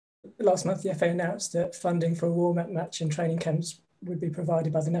last month the FA announced that funding for a warm-up match and training camps would be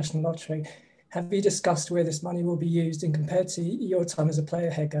provided by the National Lottery. Have you discussed where this money will be used, and compared to your time as a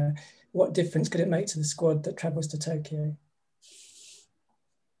player, Hege, what difference could it make to the squad that travels to Tokyo?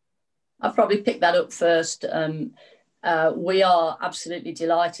 I'll probably pick that up first. We are absolutely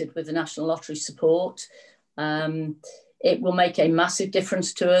delighted with the National Lottery support. It will make a massive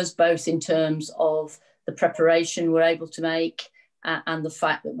difference to us, both in terms of the preparation we're able to make and the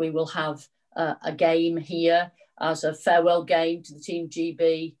fact that we will have a game here as a farewell game to the Team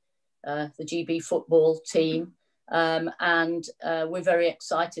GB, the GB football team. And we're very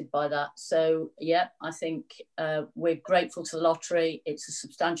excited by that. So, yeah, I think we're grateful to the lottery. It's a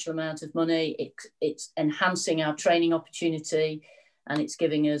substantial amount of money. It's enhancing our training opportunity, and it's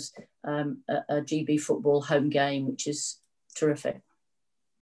giving us a GB football home game, which is terrific.